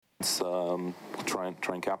try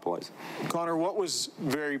and capitalize. Connor, what was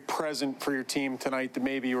very present for your team tonight that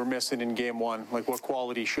maybe you were missing in Game 1? Like, what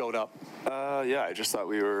quality showed up? Yeah, I just thought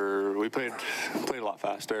we played a lot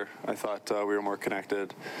faster. I thought we were more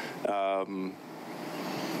connected. I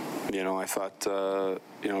thought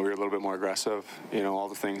we were a little bit more aggressive. All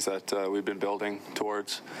the things that we've been building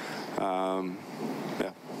towards.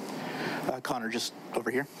 Connor, just over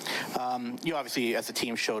here. You obviously, as a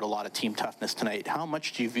team, showed a lot of team toughness tonight. How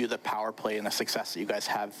much do you view the power play and the success that you guys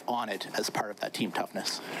have on it as part of that team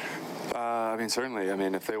toughness? Certainly.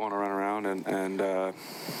 If they want to run around and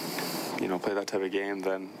play that type of game,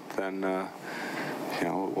 then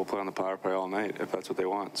we'll play on the power play all night if that's what they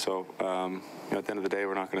want. So, at the end of the day,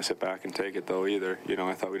 we're not going to sit back and take it, though, either.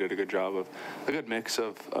 I thought we did a good job of a good mix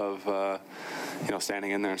of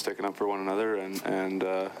standing in there and sticking up for one another and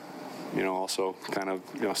also kind of,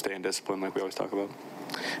 staying disciplined like we always talk about.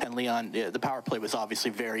 And Leon, the power play was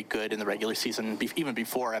obviously very good in the regular season, even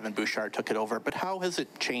before Evan Bouchard took it over. But how has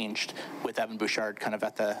it changed with Evan Bouchard kind of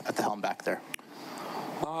at the helm back there?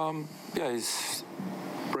 He's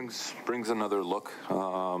brings another look.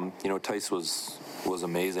 Tice was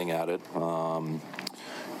amazing at it.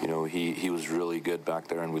 He was really good back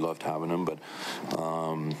there, and we loved having him. But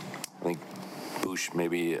I think Bouch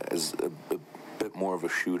maybe is a bit more of a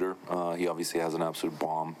shooter. He obviously has an absolute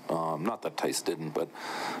bomb. Not that Tice didn't, but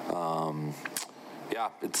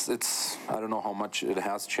it's I don't know how much it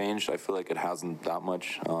has changed. I feel like it hasn't that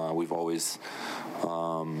much. We've always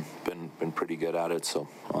been pretty good at it, so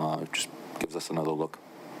it just gives us another look.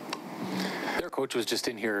 Their coach was just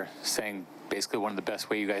in here saying basically one of the best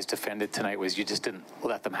way you guys defended tonight was you just didn't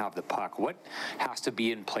let them have the puck. What has to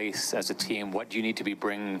be in place as a team? What do you need to be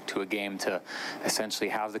bringing to a game to essentially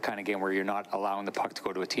have the kind of game where you're not allowing the puck to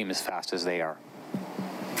go to a team as fast as they are?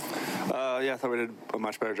 I thought we did a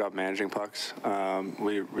much better job managing pucks.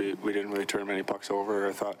 We didn't really turn many pucks over.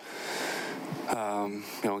 I thought,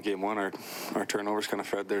 Game 1, our turnovers kind of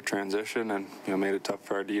fed their transition and, made it tough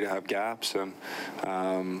for our D to have gaps. And,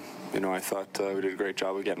 I thought we did a great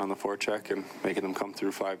job of getting on the forecheck and making them come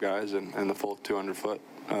through 5 guys and the full 200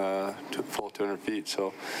 feet.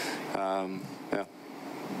 So,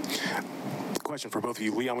 Question for both of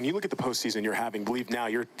you. Leon, when you look at the postseason you're having, believe now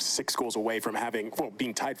you're 6 goals away from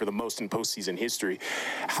being tied for the most in postseason history.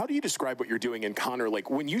 How do you describe what you're doing? And Connor,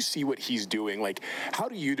 when you see what he's doing, how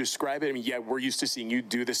do you describe it? We're used to seeing you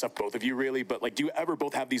do this stuff, both of you really, but do you ever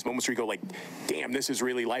both have these moments where you go damn, this is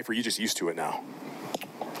really life, or are you just used to it now?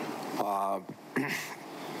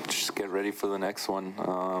 Just get ready for the next one.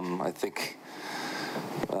 I think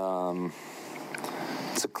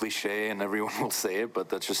it's a cliche and everyone will say it, but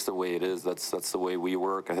that's just the way it is. That's the way we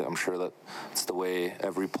work. I'm sure that's the way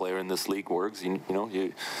every player in this league works. You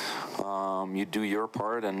do your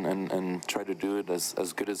part and try to do it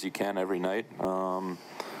as good as you can every night. And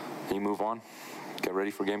you move on. Get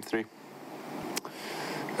ready for Game 3.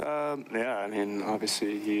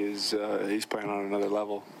 Obviously he's playing on another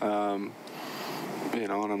level. And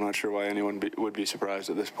I'm not sure why anyone would be surprised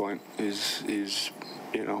at this point. He's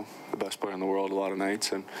the best player in the world a lot of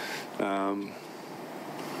nights, and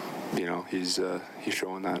he's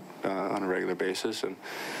showing that on a regular basis. And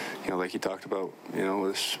like he talked about,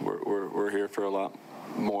 we're here for a lot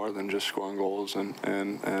more than just scoring goals and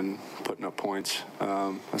putting up points.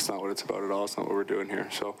 That's not what it's about at all. It's not what we're doing here.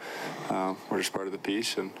 So we're just part of the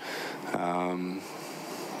piece, and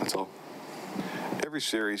that's all. Every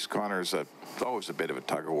series, Connor, is always a bit of a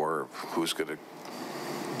tug of war of who's going to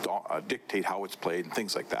dictate how it's played and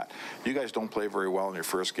things like that. You guys don't play very well in your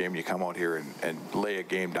first game. You come out here and lay a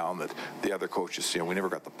game down that the other coaches see, and we never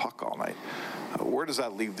got the puck all night. Where does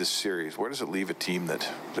that leave this series? Where does it leave a team that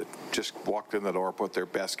just walked in the door, put their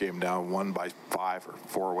best game down, won by 5 or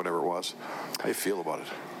 4 or whatever it was? How do you feel about it?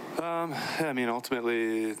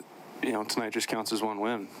 Ultimately, tonight just counts as one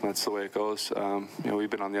win. That's the way it goes. We've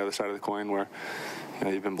been on the other side of the coin where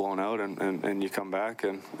you've been blown out and you come back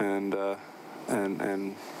and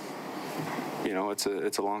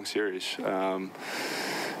it's a long series. I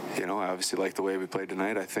obviously like the way we played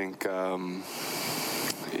tonight. I think there's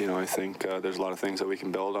a lot of things that we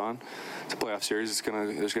can build on. It's a playoff series.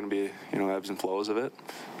 There's gonna be ebbs and flows of it.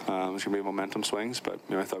 There's gonna be momentum swings, but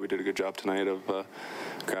I thought we did a good job tonight of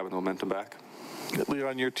grabbing the momentum back.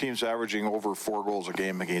 Leon, your team's averaging over 4 goals a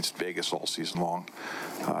game against Vegas all season long.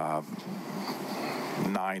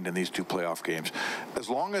 9 in these 2 playoff games. As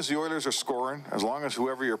long as the Oilers are scoring, as long as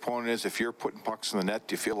whoever your opponent is, if you're putting pucks in the net,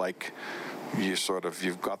 do you feel like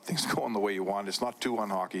you've got things going the way you want? It's not 2-1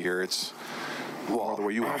 hockey here. It's more the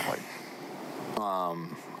way you want to play.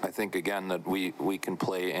 I think again that we can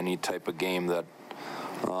play any type of game that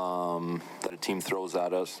that a team throws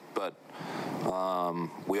at us. But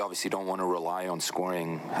we obviously don't want to rely on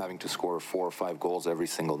having to score 4 or 5 goals every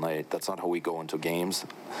single night. That's not how we go into games.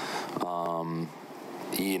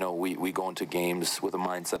 We go into games with a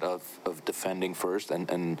mindset of defending first,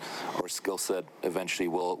 and our skill set eventually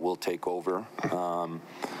will take over.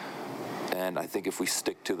 And I think if we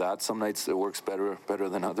stick to that, some nights it works better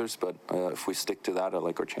than others, but if we stick to that, I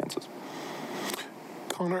like our chances.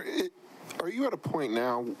 Connor, are you at a point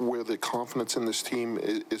now where the confidence in this team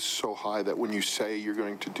is so high that when you say you're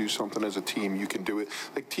going to do something as a team, you can do it?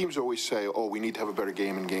 Like, teams always say, oh, we need to have a better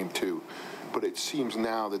game in game 2. But it seems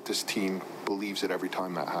now that this team believes it every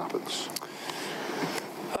time that happens.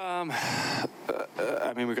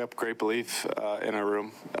 We've got great belief in our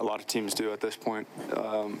room. A lot of teams do at this point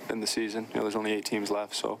in the season. There's only 8 teams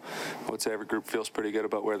left, so I would say every group feels pretty good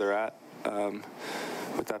about where they're at.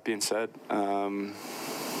 With that being said,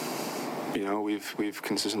 we've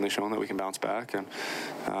consistently shown that we can bounce back, and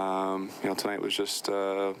tonight was just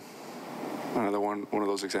another one of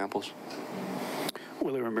those examples.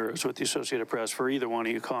 Willie Ramirez with the Associated Press. For either one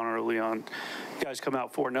of you, Connor or Leon, you guys come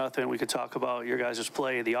out 4-0. We could talk about your guys'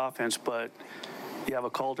 play, the offense, but you have a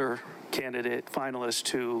Calder candidate finalist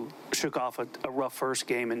who shook off a rough first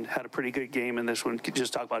game and had a pretty good game in this one. Could you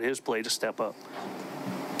just talk about his play to step up?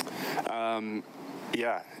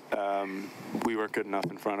 We weren't good enough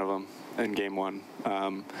in front of him in game 1,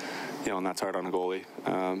 and that's hard on a goalie.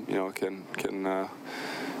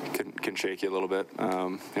 Can shake you a little bit,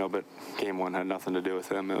 but game 1 had nothing to do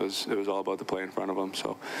with him. It was all about the play in front of him.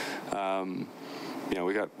 So,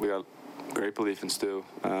 we got great belief in Stu,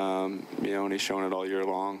 and he's shown it all year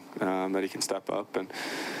long that he can step up, and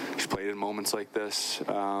he's played in moments like this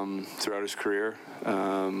throughout his career.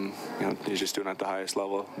 He's just doing it at the highest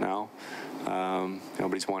level now.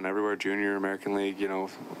 But he's won everywhere, junior, American League, so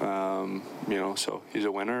he's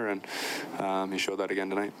a winner, and he showed that again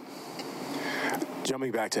tonight.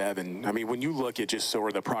 Jumping back to Evan, when you look at just sort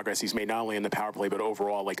of the progress he's made, not only in the power play, but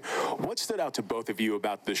overall, what stood out to both of you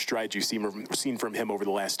about the strides you've seen from him over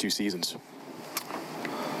the last 2 seasons?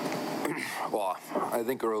 Well, I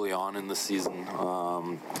think early on in the season,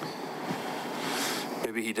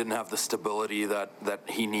 maybe he didn't have the stability that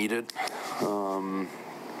he needed.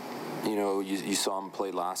 You saw him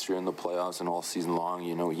play last year in the playoffs and all season long.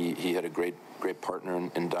 He had a great partner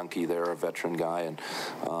in Dunkey there, a veteran guy, and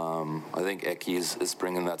I think Eki is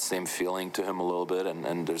bringing that same feeling to him a little bit,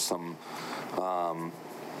 and there's some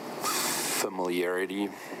familiarity.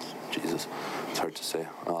 Jesus, it's hard to say,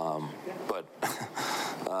 but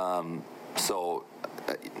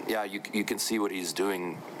you can see what he's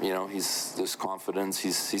doing. There's confidence.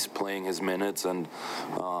 He's playing his minutes, and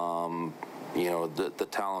the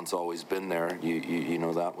talent's always been there. You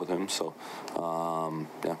know that with him. So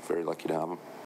very lucky to have him.